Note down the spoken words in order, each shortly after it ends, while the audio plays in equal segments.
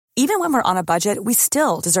Even when we're on a budget, we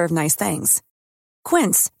still deserve nice things.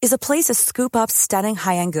 Quince is a place to scoop up stunning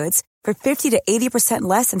high-end goods for 50 to 80%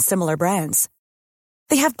 less than similar brands.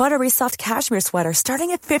 They have buttery soft cashmere sweaters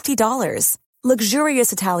starting at $50,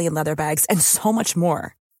 luxurious Italian leather bags, and so much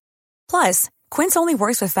more. Plus, Quince only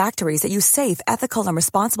works with factories that use safe, ethical, and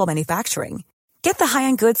responsible manufacturing. Get the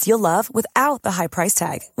high-end goods you'll love without the high price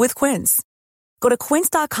tag with Quince. Go to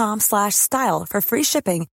quince.com/style for free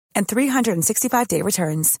shipping and 365-day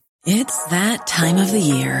returns. It's that time of the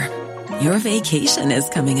year. Your vacation is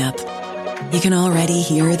coming up. You can already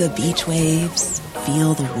hear the beach waves,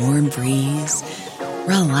 feel the warm breeze,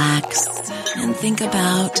 relax, and think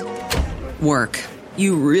about work.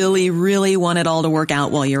 You really, really want it all to work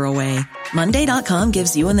out while you're away. Monday.com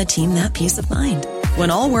gives you and the team that peace of mind.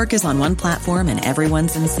 When all work is on one platform and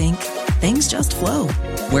everyone's in sync, things just flow.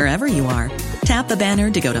 Wherever you are, tap the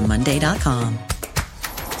banner to go to Monday.com.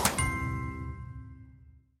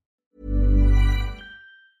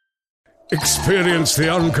 Experience the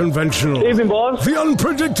unconventional, Evening, boss. the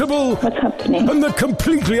unpredictable, What's happening? and the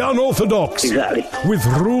completely unorthodox. Exactly. With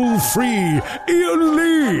rule-free Iain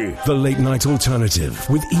Lee. The late-night alternative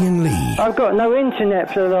with Iain Lee. I've got no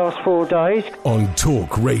internet for the last 4 days. On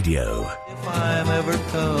Talk Radio. If I'm ever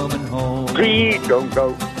coming home. Please don't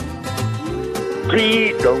go.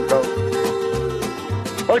 Please don't go.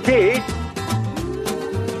 I did.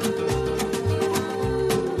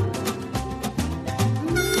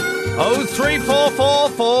 Oh,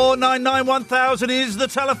 03444991,000 is the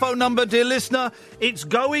telephone number, dear listener. It's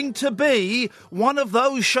going to be one of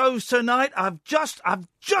those shows tonight. I've just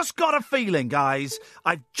got a feeling, guys.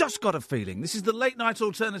 I've just got a feeling. This is the late night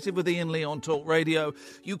alternative with Iain Lee on Talk Radio.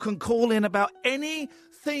 You can call in about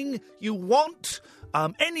anything you want.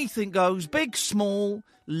 Anything goes, big, small,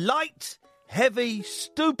 light, heavy,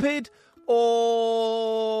 stupid,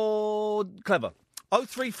 or clever.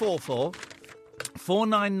 0344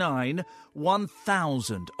 499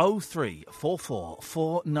 1000. 0344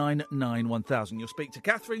 499 1000. You'll speak to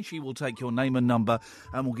Catherine. She will take your name and number,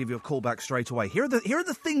 and we'll give you a call back straight away. Here are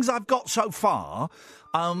the things I've got so far,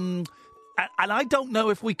 and I don't know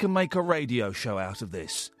if we can make a radio show out of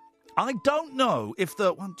this. I don't know if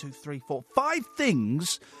the 5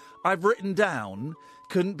 things I've written down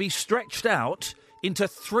can be stretched out into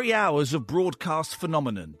 3 hours of broadcast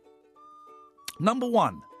phenomenon. Number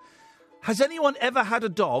 1. Has anyone ever had a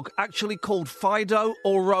dog actually called Fido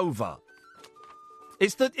or Rover?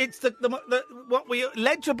 It's the what we are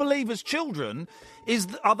led to believe as children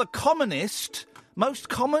are the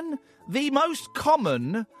most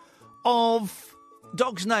common of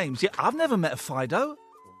dogs' names. Yeah, I've never met a Fido.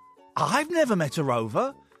 I've never met a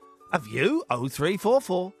Rover. Have you?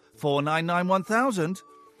 0344 499 1000.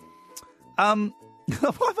 Why have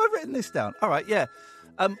I written this down? All right, yeah.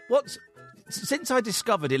 Since I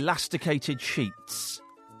discovered elasticated sheets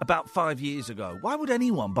about 5 years ago, why would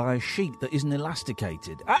anyone buy a sheet that isn't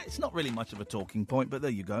elasticated? It's not really much of a talking point, but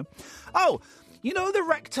there you go. Oh, you know the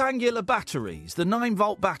rectangular batteries, the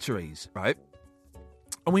 9-volt batteries, right?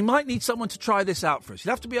 And we might need someone to try this out for us.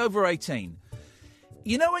 You'd have to be over 18.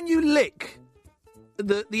 You know when you lick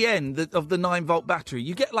the end of the 9-volt battery,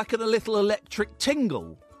 you get like a little electric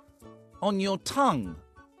tingle on your tongue.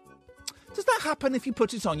 Does that happen if you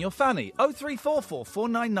put it on your fanny? 0344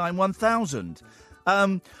 499 1000.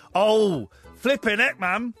 Flipping it,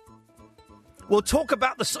 man. We'll talk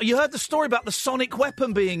about you heard the story about the sonic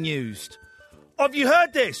weapon being used. Have you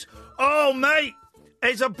heard this? Oh, mate,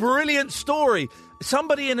 it's a brilliant story.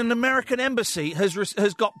 Somebody in an American embassy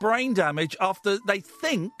has got brain damage after they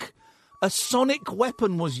think a sonic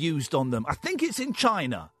weapon was used on them. I think it's in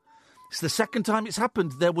China. It's the second time it's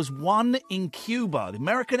happened. There was one in Cuba, the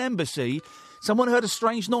American embassy. Someone heard a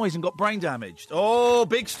strange noise and got brain damaged. Oh,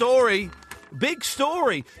 big story. Big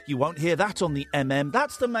story. You won't hear that on the MM.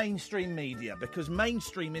 That's the mainstream media, because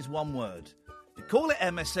mainstream is one word. You call it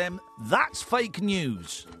MSM, that's fake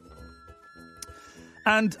news.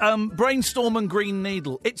 And Brainstorm and Green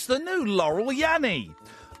Needle. It's the new Laurel Yanny.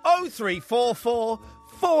 0344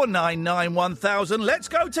 499 1000. Let's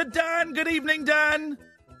go to Dan. Good evening, Dan.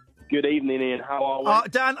 Good evening, Iain. How are we?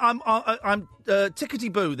 Dan, I'm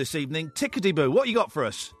tickety-boo this evening. Tickety-boo. What you got for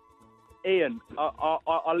us? Iain,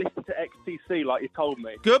 I listened to XTC like you told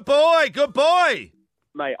me. Good boy, good boy.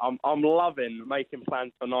 Mate, I'm loving Making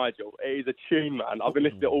Plans for Nigel. It is a tune, man. I've been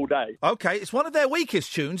listening to it all day. Okay, it's one of their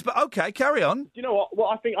weakest tunes, but okay, carry on. Do you know what? Well,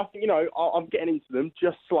 I think you know, I'm getting into them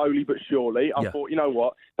just slowly but surely. I thought, you know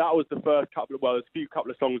what? That was the first couple of, there's a few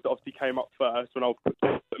couple of songs that obviously came up first when I put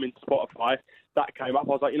them into Spotify. That came up. I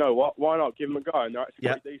was like, you know what? Why not give them a go? And they're actually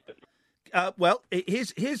quite decent. Well,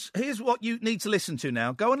 here's what you need to listen to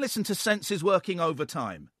now. Go and listen to Senses Working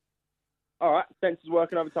Overtime. All right, Senses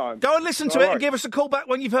Working Overtime. Go and listen to it and give us a call back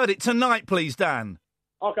when you've heard it. Tonight, please, Dan.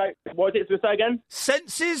 Okay, what is it to say again?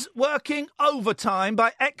 Senses Working Overtime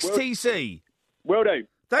by XTC. Will do.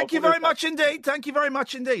 Thank you very much indeed. Thank you very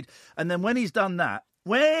much indeed. And then when he's done that,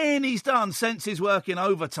 when he's done Senses Working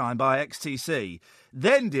Overtime by XTC,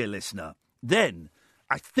 then, dear listener, then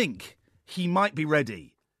I think he might be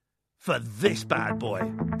ready for this bad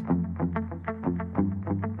boy.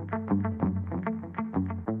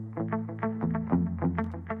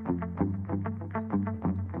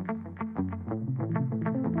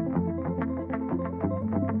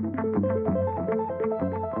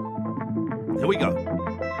 Here we go.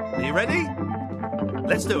 Are you ready?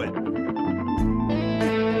 Let's do it.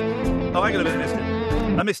 Oh, hang on a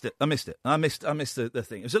minute, I missed it. I missed the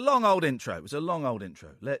thing. It was a long old intro.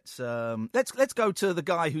 Let's go to the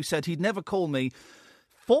guy who said he'd never call me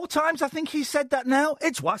 4 times. I think he said that now.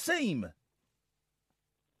 It's Wasim.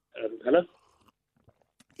 Hello?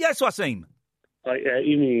 Yes, Wasim. Hi,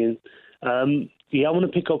 evening, Ian. I want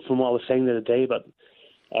to pick up from what I was saying the other day about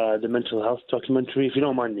the mental health documentary. If you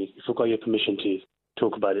don't mind me, if I've got your permission to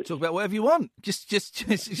talk about it. Talk about whatever you want. Just I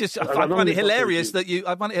find it hilarious that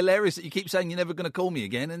you keep saying you're never going to call me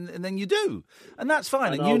again, and then you do, and that's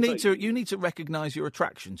fine. And you need to recognise your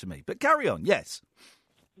attraction to me. But carry on. Yes.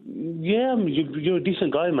 Yeah, you're a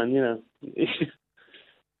decent guy, man. You know.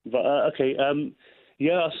 But okay.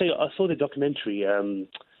 Yeah, I saw the documentary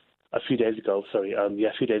a few days ago.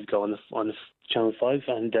 A few days ago on the Channel 5,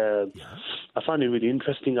 and I found it really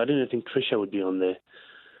interesting. I didn't think Trisha would be on there,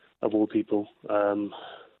 of all people.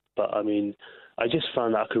 But I mean, I just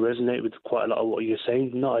found that I could resonate with quite a lot of what you're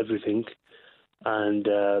saying. Not everything, and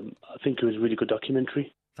I think it was a really good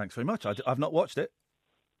documentary. Thanks very much. I've not watched it.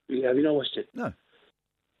 Yeah, have you not watched it? No.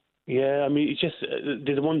 Yeah, I mean, it's just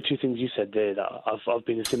there's 1 or 2 things you said there that I've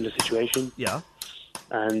been in a similar situation. Yeah.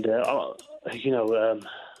 And I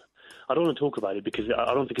don't want to talk about it because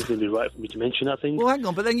I don't think it's going to be right for me to mention that thing. Well, hang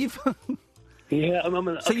on, but then you've. Yeah,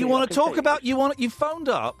 so you want to talk about you phoned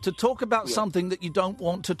up to talk about something that you don't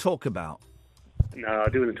want to talk about. No, I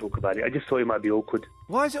do want to talk about it. I just thought it might be awkward.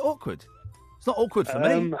 Why is it awkward? It's not awkward for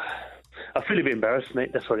me. I feel a bit embarrassed,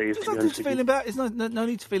 mate. That's what it is. There's no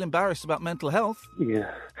need to feel embarrassed about mental health.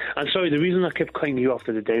 Yeah. I'm sorry, the reason I kept cutting you off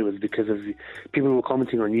the other day was because of people were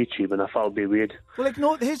commenting on YouTube, and I thought it would be weird.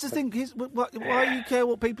 Well, here's the thing. Why do you care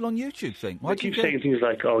what people on YouTube think? Why do you keep saying things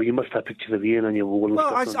like, "Oh, you must have pictures of Iain on your wall."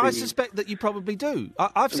 Well, I suspect that you probably do.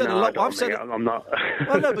 I've said a lot. I'm not.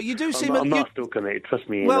 Well, no, but you do seem. I'm not a stalker, mate. Trust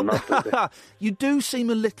me. Well, I'm not a stalker. You do seem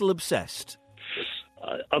a little obsessed.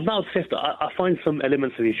 I'm not obsessed. I find some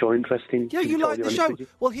elements of your show interesting. Yeah, you like the show.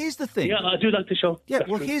 Well, here's the thing. Yeah, I do like the show. Yeah, That's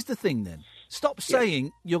well, true. here's the thing then. Stop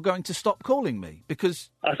saying you're going to stop calling me, because...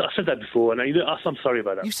 I said that before, and I'm sorry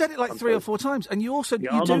about that. You've said it like 3 or 4 times, and you also...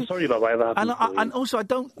 Yeah, I'm sorry about whatever happened. And also,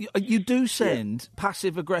 you do send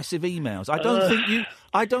passive-aggressive emails.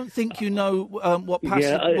 I don't think you know what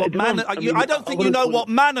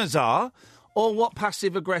manners are, or what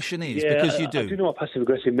passive aggression is, because you do. I do know what passive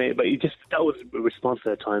aggressive, mate, but that was a response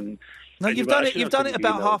at the time. No, you've done it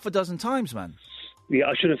about half a dozen times, man. Yeah,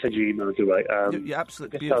 I shouldn't have sent you emails, you're right. You're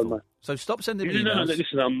absolutely beautiful. So stop sending me emails. No,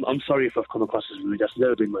 listen, I'm sorry if I've come across as rude. That's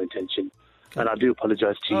never been my intention. Okay. And I do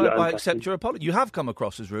apologise to you. I accept your apology. You have come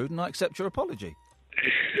across as rude, and I accept your apology.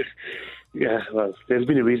 Yeah, well, there's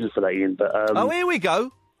been a reason for that, Ian, but... Oh, here we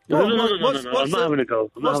go. No, I'm not having a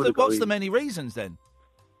go. What's the many reasons, then?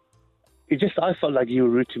 I felt like you were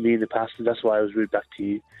rude to me in the past, and that's why I was rude back to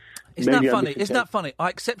you. Isn't that funny? I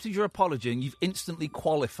accepted your apology, and you've instantly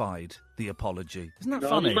qualified the apology. Isn't that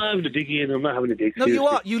funny? I'm not having a dig, Ian. I'm not having a dig. No, you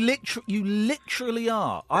are. You literally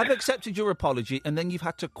are. I've accepted your apology, and then you've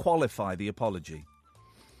had to qualify the apology.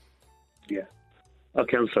 Yeah.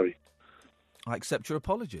 Okay, I'm sorry. I accept your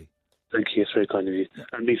apology. Thank you. It's very kind of you. Yeah.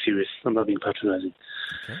 I'm being serious. I'm not being patronising.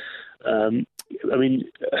 Okay.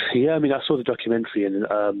 I saw the documentary, and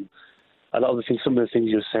a lot of some of the things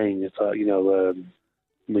you were saying about,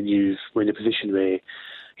 when you're in a position where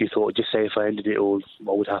you thought, just say if I ended it all,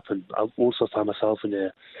 what would happen? I've also found myself in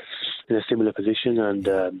a similar position, and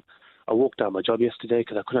I walked out of my job yesterday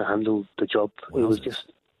because I couldn't handle the job. It was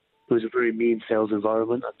a very mean sales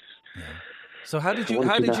environment. Yeah. So how did you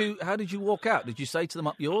walk out? Did you say to them,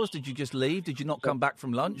 up yours? Did you just leave? Did you not come back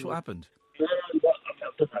from lunch? What happened? No,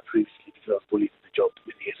 I've done that previously because I was bullied in the job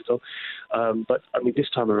many years ago. But I mean, this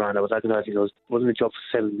time around, I was agonising. I wasn't in a job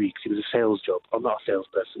for 7 weeks. It was a sales job. I'm not a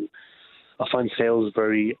salesperson. I find sales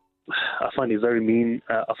I find it very mean.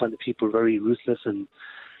 I find the people very ruthless, and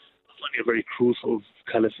I find it a very cruel, sort of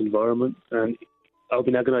callous environment. And I've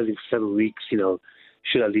been agonising for 7 weeks.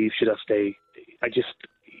 Should I leave? Should I stay?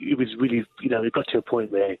 It was really, it got to a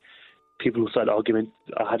point where people who started arguments.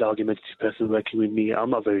 I had argumentative person working with me. I'm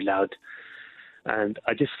not very loud. And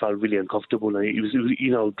I just felt really uncomfortable. And it was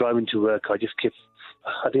driving to work, I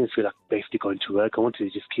didn't feel like basically going to work. I wanted to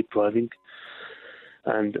just keep driving.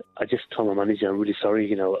 And I just told my manager, I'm really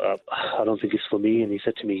sorry, I don't think it's for me. And he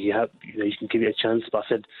said to me, you can give it a chance. But I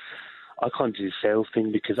said, I can't do the sales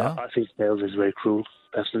thing because I think sales is very cruel,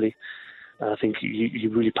 personally. And I think you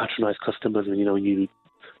really patronise customers and, you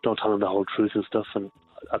don't tell them the whole truth and stuff. And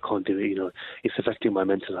I can't do it, It's affecting my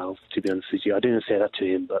mental health, to be honest with you. I didn't say that to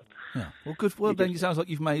him, but... Yeah. Well, good. Well, then it sounds like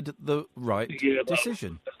you've made the right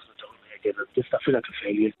decision. I feel like a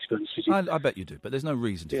failure, to be honest with you. I bet you do, but there's no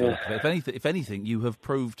reason to feel like a failure. If anything, you have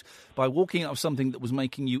proved by walking out of something that was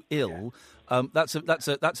making you ill. That's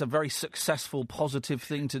a very successful, positive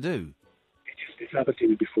thing to do. It's happened to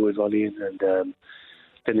me before as well, Ian, and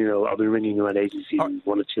then I've been ringing around agencies, and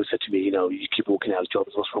one or two said to me, you keep walking out of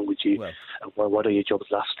jobs. What's wrong with you? Well, why don't your jobs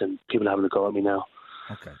last? And people are having a go at me now.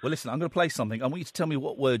 Okay. Well, listen, I'm going to play something. I want you to tell me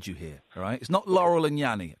what word you hear, all right? It's not Laurel and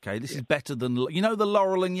Yanny, okay? This is better than... You know the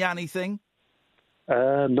Laurel and Yanny thing?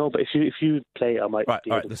 No, but if you play it, I might... Right,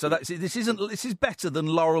 all right. So this is better than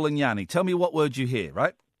Laurel and Yanny. Tell me what word you hear,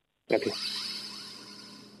 right? Okay.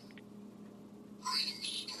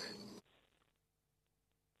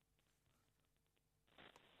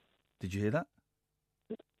 Did you hear that?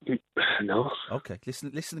 No. Okay,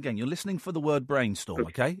 listen again. You're listening for the word brainstorm,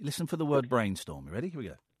 okay? Listen for the word brainstorm. You ready? Here we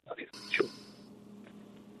go. Okay, sure.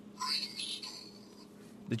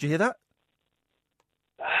 Did you hear that?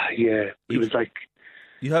 Yeah, it was like...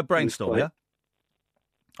 You heard brainstorm, yeah?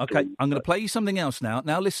 Okay, I'm going to play you something else now.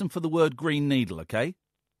 Now listen for the word green needle, okay?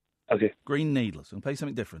 Okay. Green needle. So I'm going to play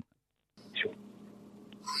something different. Sure.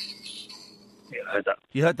 Yeah, I heard that.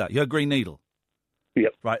 You heard that? You heard green needle?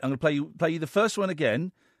 Yep. Right, I'm going to play you the first one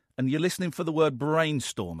again, and you're listening for the word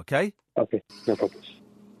brainstorm, okay? Okay, no problem.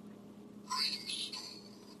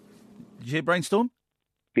 Did you hear brainstorm?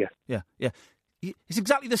 Yeah. Yeah. It's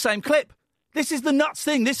exactly the same clip. This is the nuts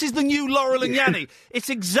thing. This is the new Laurel and Yanny. It's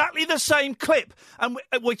exactly the same clip. And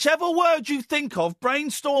whichever word you think of,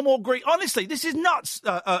 brainstorm or green... Honestly, this is nuts,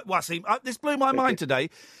 Wasim. This blew my mind today.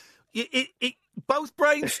 Both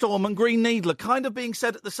brainstorm and green needle are kind of being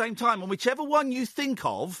said at the same time. And whichever one you think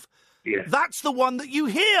of, that's the one that you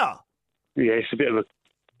hear. Yeah, it's a bit of a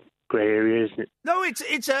grey area, isn't it? No,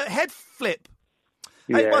 it's a head flip.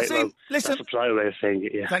 Yeah, hey, Wasim, listen. That's a polite way of saying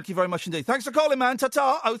it, yeah. Thank you very much indeed. Thanks for calling, man.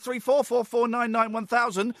 Ta-ta.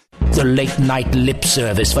 03444991000. The late-night lip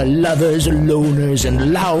service for lovers, loners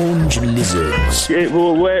and lounge lizards. Yeah,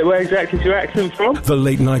 well, where exactly is your accent from? The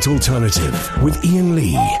Late Night Alternative with Iain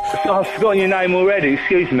Lee. I've forgotten your name already,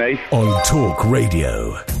 excuse me. On Talk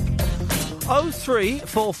Radio.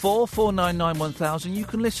 03444991000. You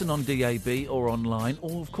can listen on DAB or online,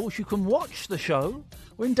 or of course you can watch the show.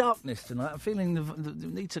 We're in darkness tonight. I'm feeling the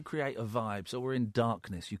need to create a vibe, so we're in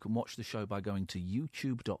darkness. You can watch the show by going to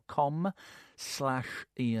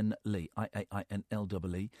youtube.com/Iain Lee,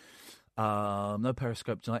 IAINLEE. No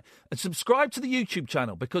Periscope tonight. And subscribe to the YouTube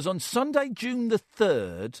channel, because on Sunday, June the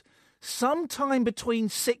 3rd, sometime between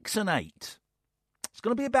 6 and 8, it's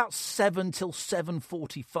going to be about 7 till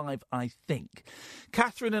 7:45, I think,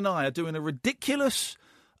 Catherine and I are doing a ridiculous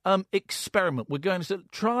experiment. We're going to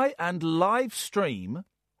try and live stream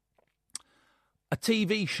a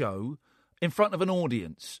TV show in front of an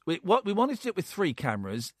audience. We wanted to do it with 3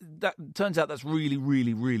 cameras. That turns out that's really,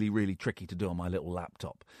 really, really, really tricky to do on my little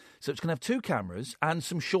laptop. So it's going to have 2 cameras and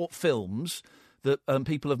some short films that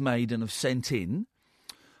people have made and have sent in.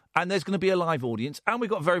 And there's going to be a live audience. And we've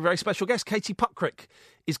got a very, very special guest. Katie Puckrick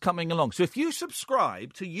is coming along. So if you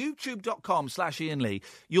subscribe to youtube.com/Iain Lee,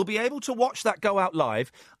 you'll be able to watch that go out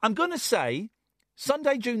live. I'm going to say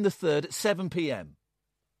Sunday, June the 3rd at 7 p.m.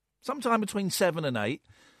 Sometime between 7 and 8.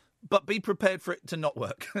 But be prepared for it to not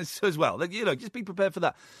work as well. Just be prepared for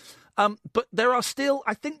that. But there are still,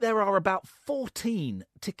 I think there are about 14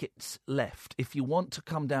 tickets left if you want to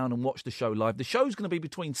come down and watch the show live. The show's going to be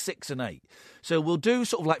between 6 and 8. So we'll do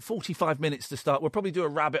sort of like 45 minutes to start. We'll probably do a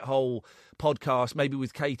rabbit hole podcast, maybe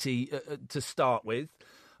with Katie to start with,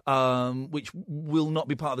 which will not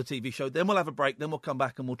be part of the TV show. Then we'll have a break. Then we'll come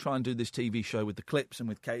back and we'll try and do this TV show with the clips and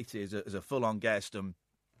with Katie as a full-on guest and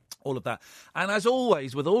all of that. And as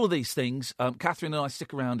always, with all of these things, Catherine and I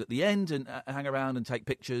stick around at the end and hang around and take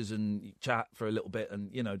pictures and chat for a little bit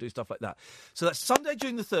and, do stuff like that. So that's Sunday,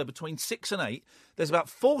 June the 3rd, between 6 and 8. There's about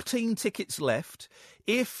 14 tickets left.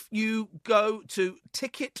 If you go to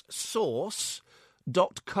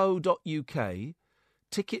ticketsource.co.uk,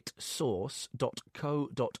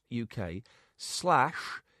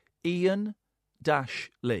 ticketsource.co.uk/Iain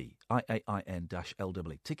Iain-Lee,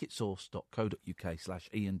 Iain-LEE,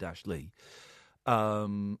 ticketsource.co.uk/Iain-Lee.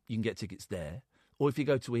 You can get tickets there. Or if you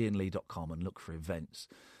go to iainlee.com and look for events.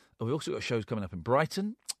 We've also got shows coming up in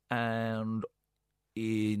Brighton and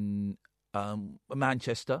in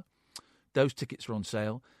Manchester. Those tickets are on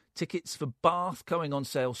sale. Tickets for Bath going on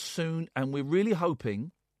sale soon. And we're really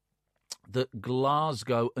hoping that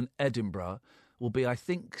Glasgow and Edinburgh will be, I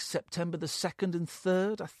think, September the 2nd and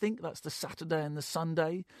 3rd. I think that's the Saturday and the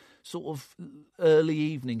Sunday. Sort of early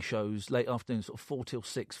evening shows, late afternoon, sort of 4 till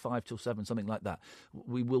 6, 5 till 7, something like that.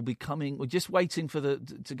 We will be coming. We're just waiting to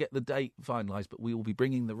get the date finalised, but we will be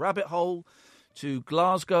bringing the Rabbit Hole to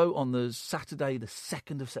Glasgow on the Saturday the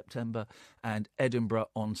 2nd of September and Edinburgh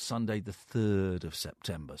on Sunday the 3rd of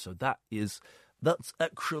September. So that's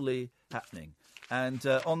actually happening. And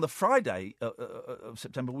on the Friday of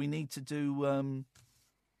September, we need to do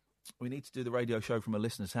the radio show from a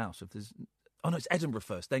listener's house. If there's it's Edinburgh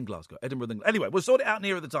first, then Glasgow. Anyway, we'll sort it out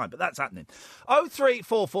nearer the time, but that's happening.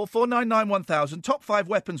 0344 499 1000. Top 5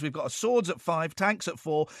 weapons. We've got swords at 5, tanks at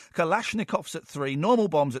 4, Kalashnikovs at 3, normal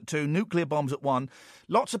bombs at 2, nuclear bombs at 1.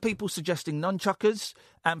 Lots of people suggesting nunchuckers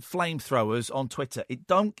and flamethrowers on Twitter.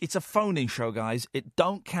 It's a phone-in show, guys. It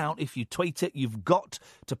don't count if you tweet it. You've got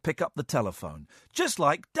to pick up the telephone. Just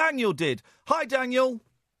like Daniel did. Hi, Daniel.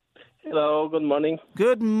 Hello, good morning.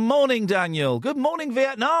 Good morning, Daniel. Good morning,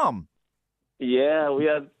 Vietnam. Yeah, we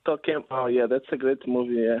are talking. Oh, yeah, that's a great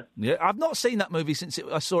movie, yeah. Yeah, I've not seen that movie since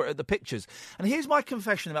I saw it at the pictures. And here's my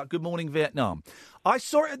confession about Good Morning Vietnam. I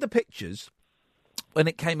saw it at the pictures when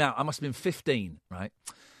it came out. I must have been 15, right?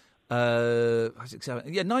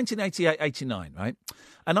 1988, 89, right?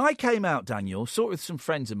 And I came out, Daniel, saw it with some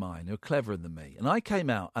friends of mine who are cleverer than me. And I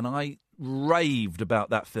came out and I raved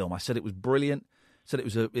about that film. I said it was brilliant. Said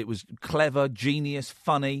it was clever, genius,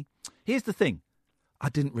 funny. Here's the thing. I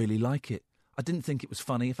didn't really like it. I didn't think it was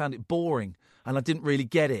funny. I found it boring and I didn't really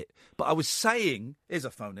get it. But I was saying, here's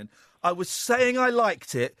a phone in, I was saying I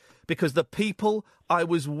liked it because the people I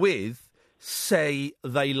was with said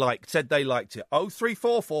they liked it.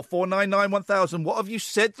 0344 499 1000. What have you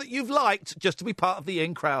said that you've liked just to be part of the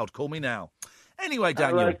in crowd? Call me now. Anyway,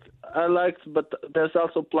 Daniel. I liked, but there's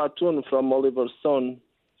also Platoon from Oliver Stone.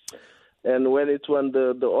 And when it won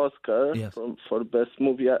the Oscar for Best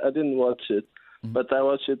Movie, I didn't watch it. But I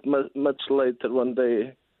watched it much later one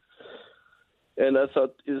day, and I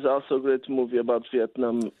thought it's also a great movie about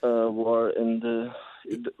Vietnam War and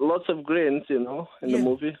lots of grains, in the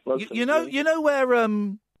movie. You know where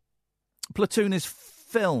Platoon is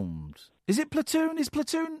filmed? Is it Platoon? Is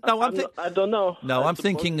Platoon? No, I don't know. No, I'm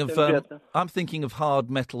thinking of Hard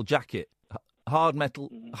Metal Jacket. Hard Metal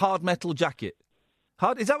Jacket.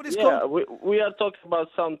 Is that what it's called? Yeah, we are talking about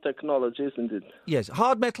sound technology, isn't it? Yes,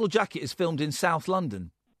 Hard Metal Jacket is filmed in South London.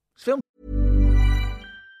 It's filmed.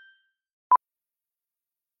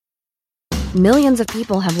 Millions of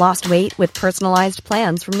people have lost weight with personalized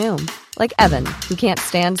plans from Noom. Like Evan, who can't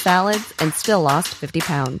stand salads and still lost 50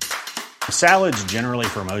 pounds. Salads generally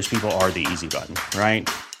for most people are the easy button, right?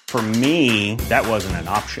 For me, that wasn't an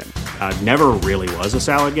option. I never really was a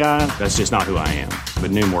salad guy. That's just not who I am. But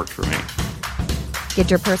Noom worked for me. Get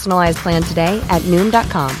your personalized plan today at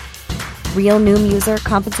Noom.com. Real Noom user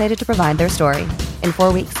compensated to provide their story. In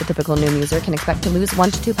 4 weeks, the typical Noom user can expect to lose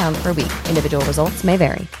 1 to 2 pounds per week. Individual results may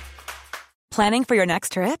vary. Planning for your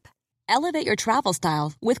next trip? Elevate your travel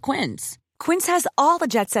style with Quince. Quince has all the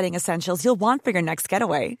jet-setting essentials you'll want for your next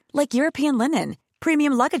getaway, like European linen,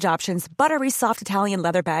 premium luggage options, buttery soft Italian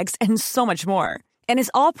leather bags, and so much more. And is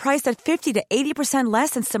all priced at 50 to 80%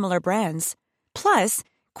 less than similar brands. Plus,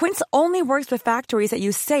 Quince only works with factories that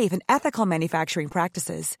use safe and ethical manufacturing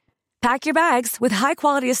practices. Pack your bags with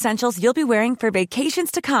high-quality essentials you'll be wearing for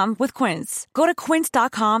vacations to come with Quince. Go to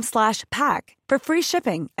quince.com/pack for free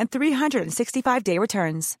shipping and 365-day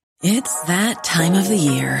returns. It's that time of the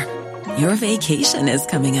year. Your vacation is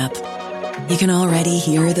coming up. You can already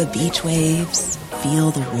hear the beach waves,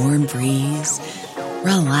 feel the warm breeze,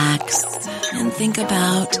 relax, and think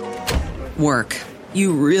about work.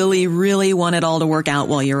 You really, really want it all to work out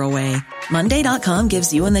while you're away. Monday.com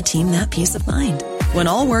gives you and the team that peace of mind. When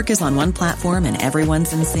all work is on one platform and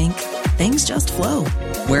everyone's in sync, things just flow.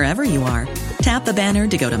 Wherever you are, tap the banner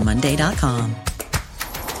to go to Monday.com.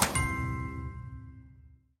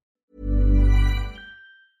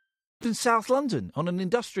 In South London, on an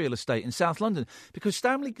industrial estate in South London, because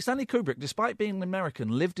Stanley Kubrick, despite being an American,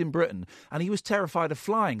 lived in Britain and he was terrified of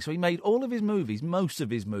flying, so he made all of his movies, most of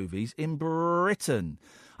his movies, in Britain.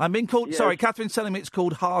 I'm being called, sorry, Catherine's telling me it's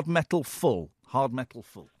called Hard Metal Full. Hard Metal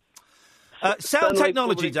Full. Sound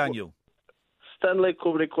technology, Daniel. Stanley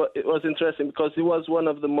Kubrick it was interesting because he was one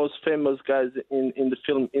of the most famous guys in the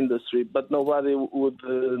film industry, but nobody would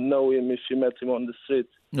know him if you met him on the street.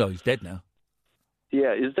 No, he's dead now.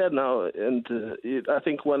 Yeah, he's dead now, and I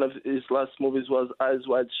think one of his last movies was Eyes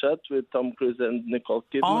Wide Shut with Tom Cruise and Nicole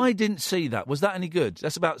Kidman. I didn't see that. Was that any good?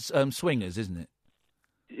 That's about swingers, isn't it?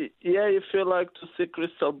 Yeah, if you like to see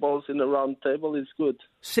crystal balls in a round table, it's good.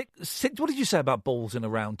 What did you say about balls in a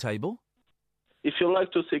round table? If you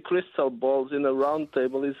like to see crystal balls in a round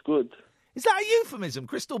table, it's good. Is that a euphemism?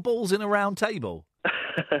 Crystal balls in a round table?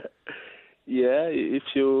 Yeah, if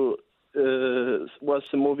you watch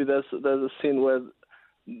the movie, there's a scene where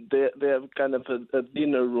they have kind of a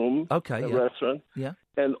dinner room, restaurant,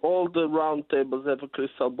 and all the round tables have a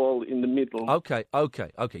crystal ball in the middle. Okay.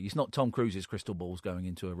 It's not Tom Cruise's crystal balls going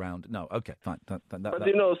into a round. No, okay, fine. But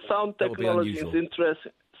sound technology is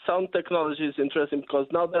interesting. Sound technology is interesting because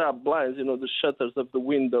now there are blinds, the shutters of the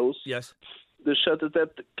windows. Yes. The shutters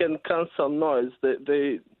that can cancel noise.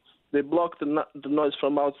 They block the noise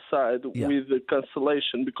from outside with the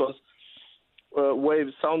cancellation because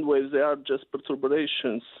sound waves, they are just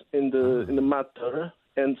perturbations in the matter,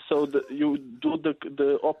 and so you do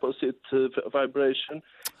the opposite vibration,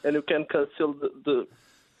 and you can cancel the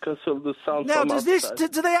sound. Now, from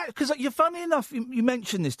outside. do they? Because you're funny enough, you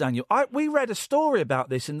mentioned this, Daniel. We read a story about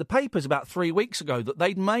this in the papers about 3 weeks ago that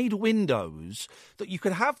they'd made windows that you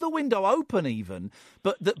could have the window open even,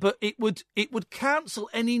 but it would cancel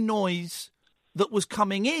any noise that was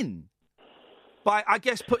coming in by, I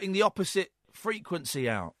guess, putting the opposite frequency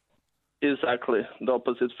out. Exactly, the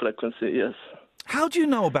opposite frequency, yes. How do you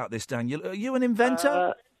know about this, Daniel? Are you an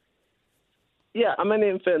inventor? Yeah, I'm an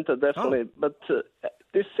inventor, definitely. But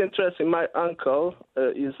this is interesting. My uncle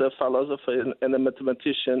is a philosopher and a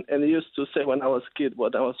mathematician, and he used to say when I was a kid,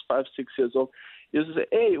 when I was 5, 6 years old, he used to say,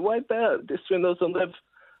 hey, why there? This windows don't have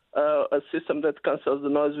a system that cancels the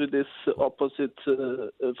noise with this opposite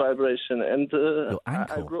vibration. And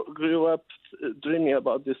I grew up dreaming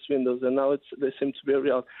about these windows, and now they seem to be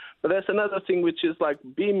real. But there's another thing which is like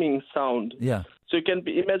beaming sound. Yeah. So you can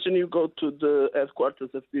imagine you go to the headquarters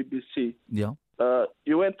of BBC. Yeah.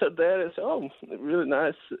 You enter there and say, oh, really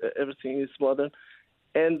nice, everything is modern.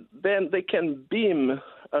 And then they can beam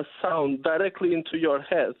a sound directly into your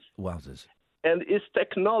head. Wowzers. And it's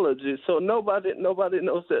technology, so nobody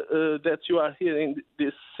knows that you are hearing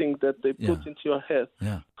this thing that they put into your head.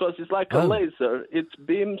 Yeah. Because it's like a laser. It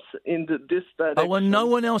beams in this direction. Oh, and no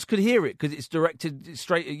one else could hear it because it's directed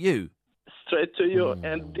straight at you. Straight to you.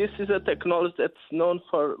 And this is a technology that's known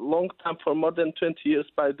for a long time, for more than 20 years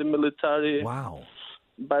by the military. Wow.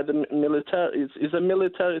 By the military. It's a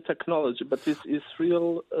military technology, but it's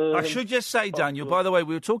real. I should just say, Daniel, by the way,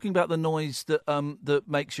 we were talking about the noise that that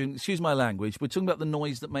makes you, excuse my language, we're talking about the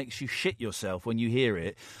noise that makes you shit yourself when you hear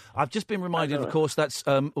it. I've just been reminded, of course, that's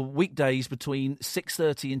weekdays between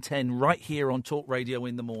 6:30 and 10 right here on Talk Radio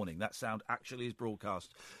in the morning. That sound actually is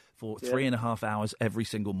broadcast for 3.5 hours every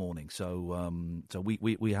single morning. So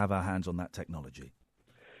we have our hands on that technology.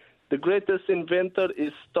 The greatest inventor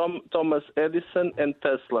is Thomas Edison and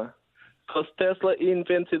Tesla. Because Tesla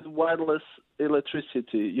invented wireless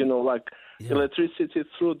electricity, electricity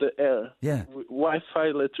through the air. Yeah. Wi-Fi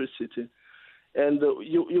electricity. And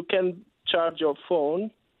you can charge your phone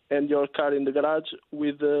and your car in the garage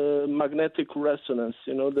with magnetic resonance,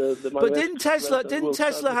 the But didn't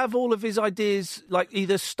Tesla have all of his ideas like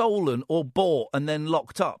either stolen or bought and then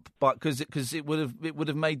locked up? But because it would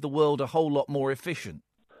have made the world a whole lot more efficient.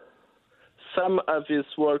 Some of his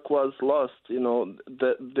work was lost,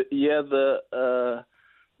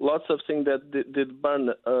 lots of things that did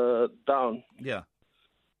burn down. Yeah.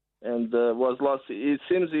 And was lost. It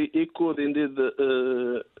seems he could indeed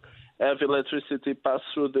have electricity pass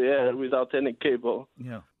through the air without any cable.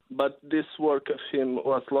 Yeah. But this work of him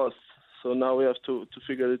was lost, so now we have to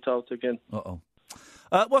figure it out again. Uh-oh.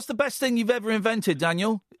 What's the best thing you've ever invented,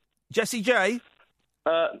 Daniel? Jessie J?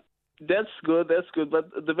 That's good. But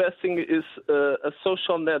the best thing is a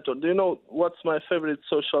social network. Do you know what's my favorite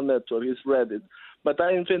social network? Is Reddit. But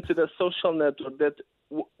I invented a social network that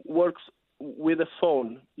works with a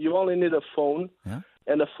phone. You only need a phone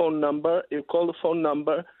and a phone number. You call the phone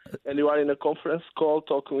number, and you are in a conference call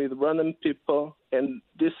talking with random people. And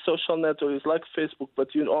this social network is like Facebook,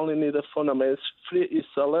 but you only need a phone number. It's free. It's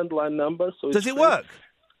a landline number. So does it free. Work?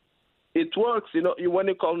 It works. When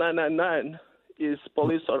you call 999. Is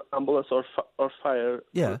police or ambulance or fire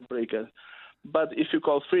brigade. But if you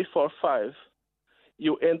call 345,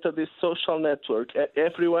 you enter this social network.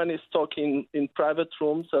 Everyone is talking in private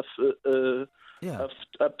rooms of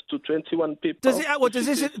up to 21 people. Does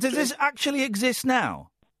this actually exist now?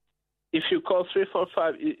 If you call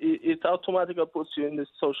 345, it automatically puts you in the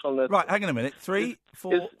social network. Right, hang on a minute.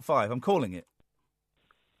 345. I'm calling it.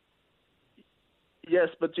 Yes,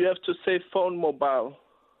 but you have to say phone mobile.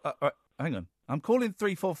 Right, hang on. I'm calling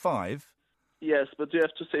 345. Yes, but you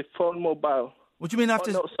have to say phone mobile. What do you mean I have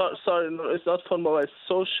to... No, sorry, no, it's not phone mobile. It's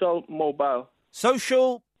social mobile.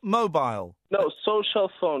 Social mobile? No,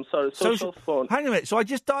 social phone. Sorry, social phone. Hang a minute. So I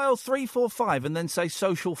just dial 345 and then say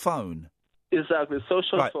social phone? Exactly,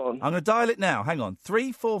 social phone. I'm going to dial it now. Hang on.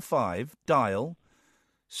 345, dial,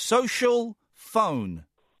 social phone.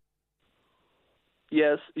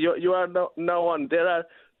 Yes, you are now on. There are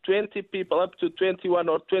 20 people, up to 21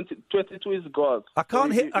 or 20. 22 is God. I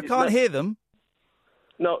can't hear them.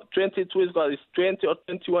 No, 22 is God. It's 20 or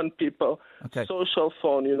 21 people. Okay. Social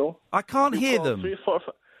phone, you know. I can't hear them.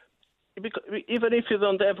 345. Because even if you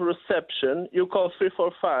don't have reception, you call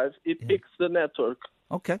 345. It picks the network.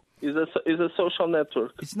 Okay. It's a social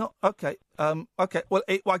network. It's not... Okay. Okay. Well,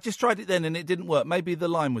 I just tried it then and it didn't work. Maybe the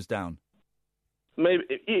line was down. Maybe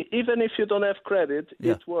even if you don't have credit,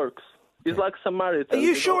 it works. It's like Samaritan. Are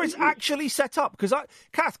you sure it's actually set up? Because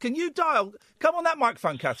Kath, can you dial? Come on that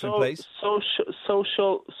microphone, Catherine, please. Social.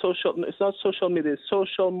 It's not social media. It's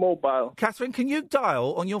social mobile. Catherine, can you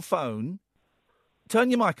dial on your phone? Turn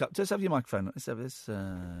your mic up. Let's have your microphone. Let's have this.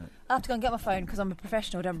 I have to go and get my phone because I'm a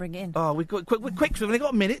professional. Don't bring it in. Oh, we've got quick. We've only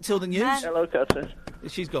got a minute till the news. Hello, Catherine.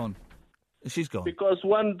 She's gone. She's gone. Because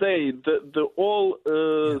one day the whole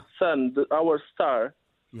sun, our star,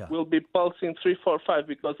 will be pulsing 345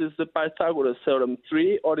 because it's the Pythagoras theorem.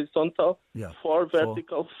 3 horizontal, 4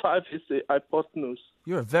 vertical, 5 is the hypotenuse.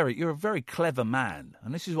 You're a very clever man,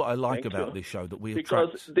 and this is what I like about this show, that we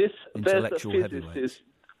attract intellectual heavyweights.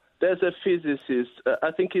 There's a physicist.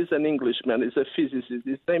 I think he's an Englishman. He's a physicist.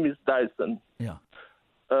 His name is Dyson. Yeah.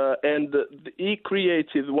 And he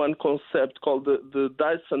created one concept called the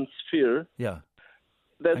Dyson sphere. Yeah.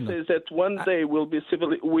 That says that one day we will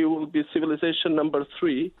be civilization number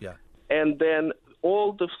 3. Yeah. And then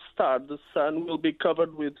all the sun will be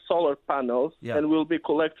covered with solar panels and will be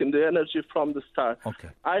collecting the energy from the star. Okay.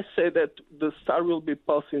 I say that the star will be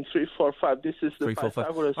pulsing 345. This is the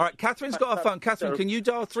 345. All right, Catherine's got her phone. Catherine, can you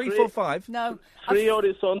dial 345? No. 3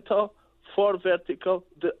 horizontal, 4 vertical.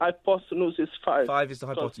 The hypotenuse is 5. 5 is the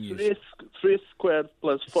hypotenuse. So 3 squared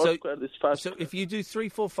plus 4 squared is 5. So if you do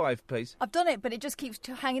 345, please. I've done it, but it just keeps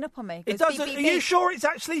hanging up on me. It doesn't. Are you sure it's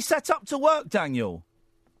actually set up to work, Daniel?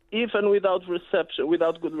 Even without reception,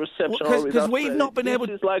 without good reception, because we've not been able.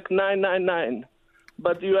 This is like 999,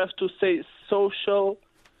 but you have to say social.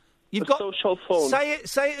 You've got social phone. Say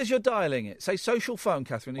it as you're dialing it. Say social phone,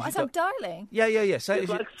 Catherine. As I'm dialing. Yeah. Say it's it.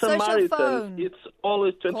 Like Samaritan. Phone. It's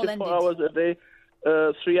always 24 hours a day,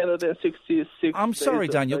 366. I'm sorry,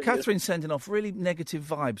 days Daniel. Catherine's sending off really negative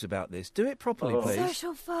vibes about this. Do it properly, please.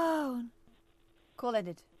 Social phone. Call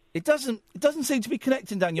ended. It doesn't seem to be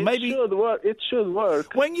connecting, Daniel. It should work. It should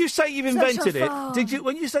work. When you say you've invented it, phone.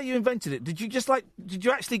 When you say you invented it, did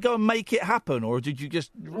you actually go and make it happen, or did you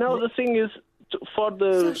just? No, the thing is, for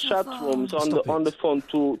the chat rooms on the phone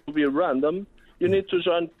to be random, you need to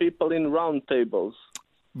join people in round tables.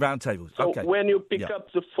 Round tables. So okay. when you pick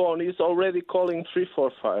up the phone, he's already calling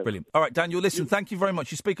 345. Brilliant. All right, Daniel. Listen, thank you very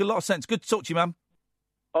much. You speak a lot of sense. Good to talk to you, ma'am.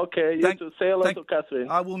 Okay, you too. Say hello to Catherine.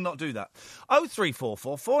 I will not do that.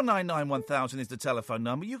 0344 499 1000 is the telephone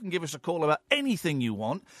number. You can give us a call about anything you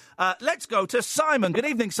want. Let's go to Simon. Good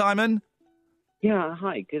evening, Simon. Yeah,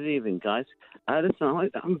 hi. Good evening, guys. Listen,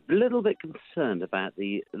 I'm a little bit concerned about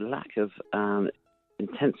the lack of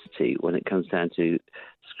intensity when it comes down to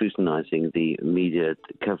scrutinising the media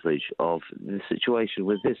coverage of the situation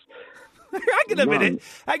with this. Hang on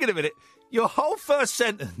a minute. Your whole first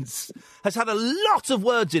sentence has had a lot of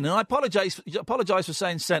words in, and I apologise for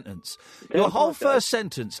saying sentence. Your whole first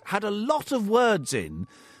sentence had a lot of words in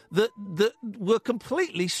that were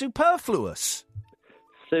completely superfluous.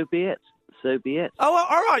 So be it. Oh,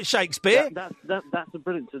 all right, Shakespeare. That's the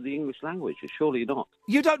brilliance of the English language. Surely not.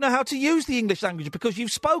 You don't know how to use the English language because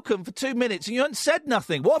you've spoken for 2 minutes and you haven't said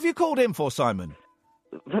nothing. What have you called in for, Simon?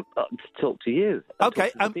 To talk to you.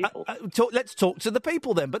 Okay, let's talk to the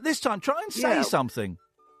people then. But this time, try and say something.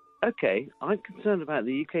 Okay, I'm concerned about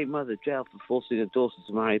the UK mother jailed for forcing her daughter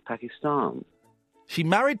to marry Pakistan. She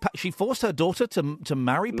forced her daughter to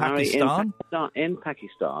marry Pakistan? In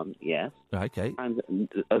Pakistan, yes. Okay. And,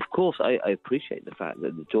 of course, I appreciate the fact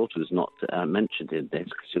that the daughter was not mentioned in this,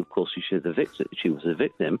 because, of course, she was a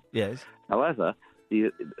victim. Yes. However,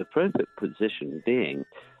 the appropriate position being,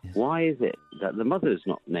 why is it that the mother is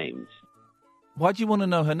not named? Why do you want to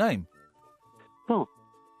know her name? Well,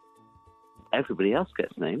 everybody else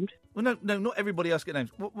gets named. Well, no, not everybody else get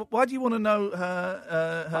names. Why do you want to know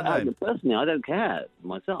her name? Personally, I don't care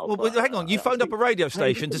myself. Well, hang on. You phoned up a radio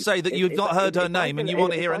station to say that you've not heard her name and you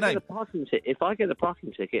want to hear her name. If I get a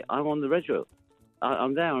parking ticket, I'm on the register.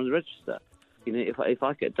 I'm there on the register. You know, if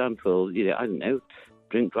I get done for, you know, I don't know,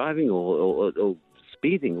 drink driving or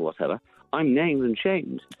speeding or whatever, I'm named and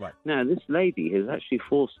shamed. Right. Now, this lady has actually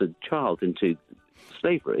forced a child into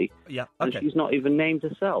slavery, and she's not even named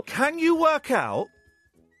herself. Can you work out?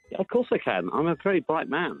 Yeah, of course I can. I'm a very bright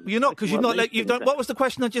man. You're not, because you've not. What was the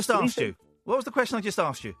question I just asked you? What was the question I just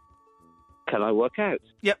asked you? Can I work out?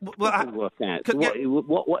 Yeah, well, I can work out.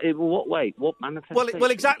 What way? What manifestation?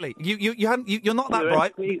 Well, exactly. You're not that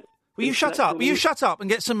bright. Will you shut up? Will you shut up and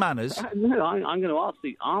get some manners? No, I'm going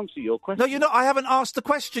to answer your question. No, you're not. I haven't asked the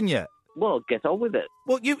question yet. Well, get on with it.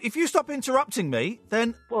 Well, if you stop interrupting me,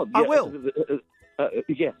 then I will.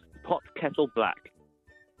 Yes, pot, kettle, black.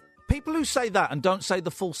 People who say that and don't say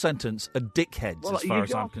the full sentence are dickheads, as far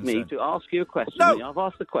as I'm concerned. Me to ask you a question. No. I've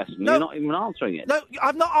asked the question. No. You're not even answering it. No,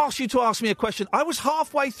 I've not asked you to ask me a question. I was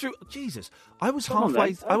halfway through. Jesus, I was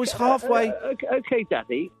halfway. Okay,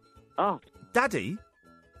 Daddy. Daddy.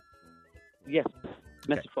 Yes,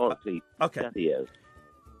 metaphorically. Okay. Daddy is.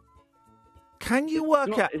 Can you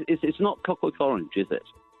work out? It's not cockle orange, is it?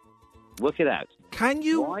 Work it out. Can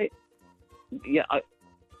you? Why? Yeah,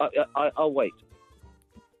 I'll wait.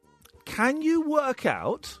 Can you work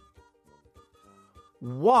out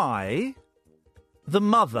why the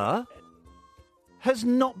mother has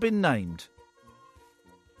not been named?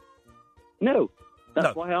 No.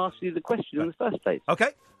 That's why I asked you the question in the first place. Okay.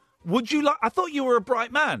 Would you like... I thought you were a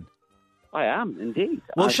bright man. I am, indeed.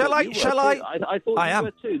 Well, I thought you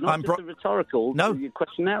were too, not just a rhetorical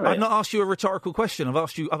questionnaire. I've not asked you a rhetorical question. I've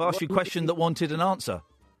asked you a question that wanted an answer.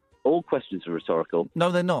 All questions are rhetorical.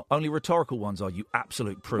 No, they're not. Only rhetorical ones are, you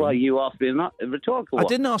absolute prune. Well, you asked me a rhetorical one. I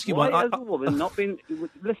didn't ask you Why one. has a woman not been...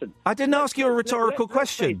 Listen. I didn't ask you a rhetorical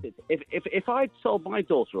question. If I'd sold my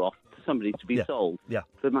daughter off to somebody to be sold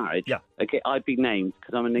for marriage, okay, I'd be named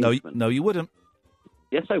because I'm an Englishman. No, you wouldn't.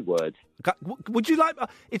 Yes, I would. Would you like...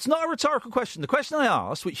 It's not a rhetorical question. The question I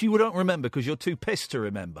asked, which you don't remember because you're too pissed to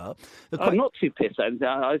remember... I'm not too pissed.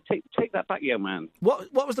 I take that back, young man.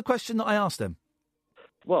 What was the question that I asked them?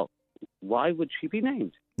 Well, why would she be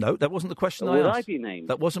named? No, that wasn't the question I asked. Would I be named?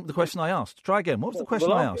 That wasn't the question I asked. Try again. What was the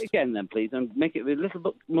question I asked? Again, then, please, and make it a little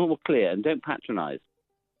bit more clear, and don't patronise.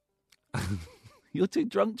 You're too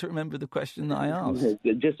drunk to remember the question that I asked.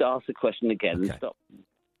 Just ask the question again and stop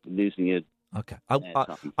losing your... Okay.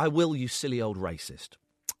 I will, you silly old racist.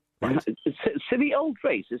 Right. Silly old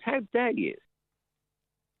racist? How dare you?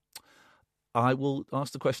 I will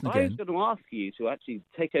ask the question again. I was going to ask you to actually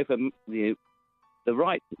take over the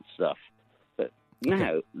right stuff. But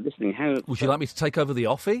now, listening how... Would you like me to take over the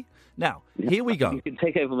offie? Now, here we go. You can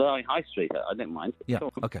take over the high street. I don't mind. Yeah,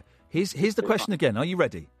 okay. Here's the question again. Are you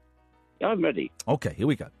ready? Yeah, I'm ready. Okay, here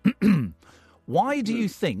we go. Why do you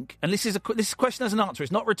think, and this question has an answer,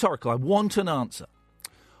 it's not rhetorical, I want an answer.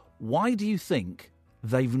 Why do you think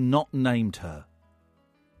they've not named her?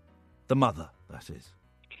 The mother, that is.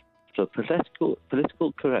 So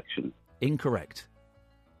political correction. Incorrect.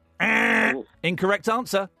 Incorrect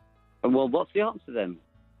answer. Well, what's the answer then?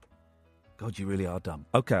 God, you really are dumb.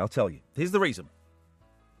 Okay, I'll tell you. Here's the reason.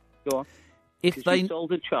 Go on. If they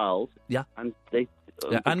sold a child, and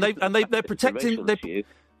they're protecting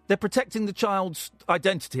they're protecting the child's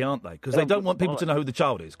identity, aren't they? Because they don't want people to know who the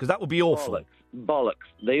child is, because that would be awful. Bollocks.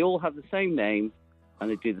 They all have the same name,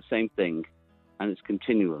 and they do the same thing, and it's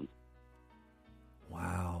continuum.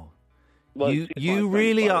 Wow. Well, you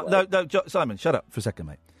really are... No, Simon, shut up for a second,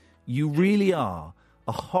 mate. You really are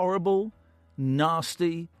a horrible,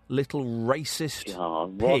 nasty, little racist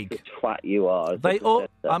pig. What a twat you are.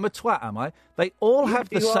 I'm a twat, am I? They all have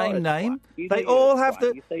the same name. They all have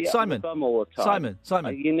the... Simon.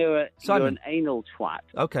 You know you're an anal twat.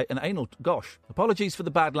 Okay, an anal... Gosh, apologies for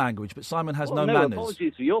the bad language, but Simon has no manners.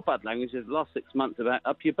 Apologies for your bad language of the last 6 months about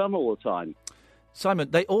up your bum all the time.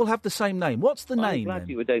 Simon, they all have the same name. What's the name? I'm glad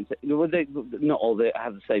you don't. Not all they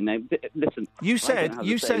have the same name. Listen, you said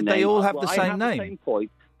they all have the same name. The same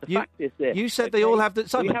point. The fact is this. You said they all have the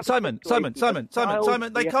Simon.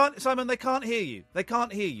 They can't hear you. They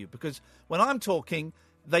can't hear you because when I'm talking,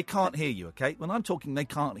 they can't hear you. Okay, when I'm talking, they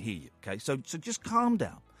can't hear you. Okay, so just calm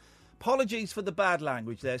down. Apologies for the bad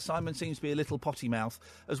language there. Simon seems to be a little potty mouth,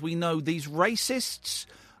 as we know these racists.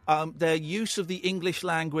 Their use of the English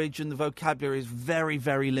language and the vocabulary is very,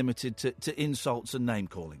 very limited to insults and name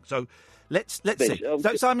calling. So let's see.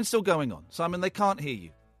 So Simon's still going on. Simon, they can't hear you.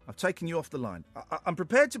 I've taken you off the line. I'm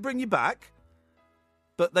prepared to bring you back,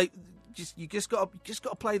 but you just got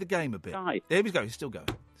to play the game a bit. Right. There we go. He's still going.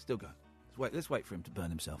 Let's wait for him to burn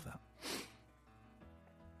himself out.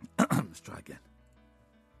 Let's try again.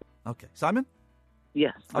 Okay, Simon?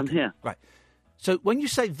 Yes, I'm here. Right. So when you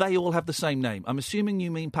say they all have the same name, I'm assuming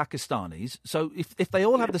you mean Pakistanis. So if they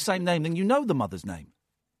all have the same name, then you know the mother's name.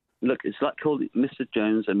 Look, it's like calling Mr.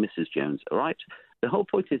 Jones and Mrs. Jones, all right? The whole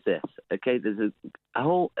point is this, okay? There's a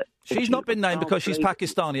whole... She's not been named because she's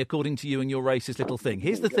Pakistani, according to you and your racist little thing.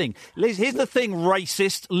 Here's the thing. Liz, here's the thing,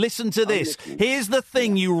 racist. Listen to this. Here's the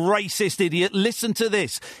thing, you racist idiot. Listen to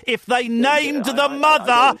this. If they named the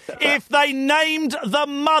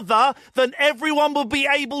mother, then everyone will be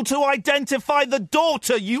able to identify the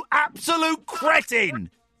daughter, you absolute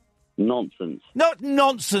cretin. Nonsense. Not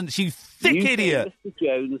nonsense, you thick idiot. Say Mr.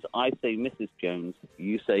 Jones, I say Mrs. Jones.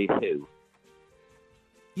 You say who?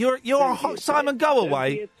 You're Simon, go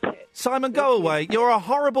away. Simon, go away. You're a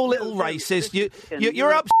horrible little racist.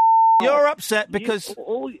 You're upset because...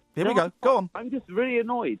 Here we go. Go on. I'm just really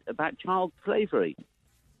annoyed about child slavery.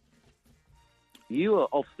 You are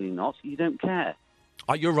obviously not. You don't care.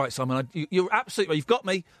 Oh, you're right, Simon. You're absolutely right. You've got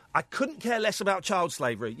me. I couldn't care less about child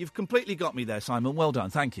slavery. You've completely got me there, Simon. Well done.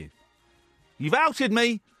 Thank you. You've outed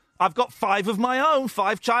me. I've got 5 of my own,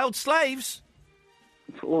 5 child slaves.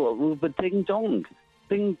 Oh, but ding dong.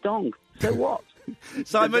 Ding dong. So what?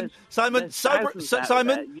 Simon, sober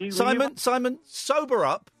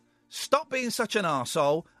up. Stop being such an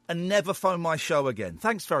arsehole and never phone my show again.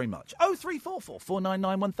 Thanks very much. 0344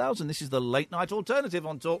 499 1000. This is the Late Night Alternative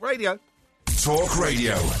on Talk Radio. Talk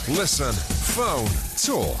Radio. Listen, phone,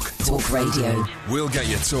 talk. Talk Radio. We'll get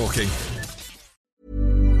you talking.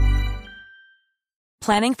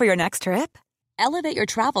 Planning for your next trip? Elevate your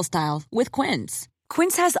travel style with Quince.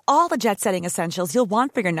 Quince has all the jet-setting essentials you'll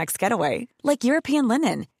want for your next getaway, like European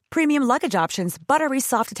linen, premium luggage options, buttery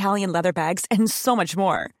soft Italian leather bags, and so much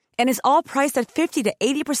more. And is all priced at 50 to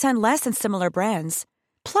 80% less than similar brands.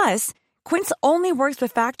 Plus, Quince only works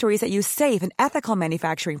with factories that use safe and ethical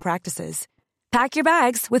manufacturing practices. Pack your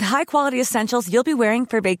bags with high-quality essentials you'll be wearing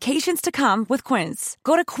for vacations to come with Quince.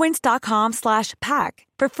 Go to quince.com/pack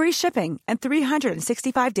for free shipping and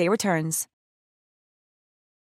 365-day returns.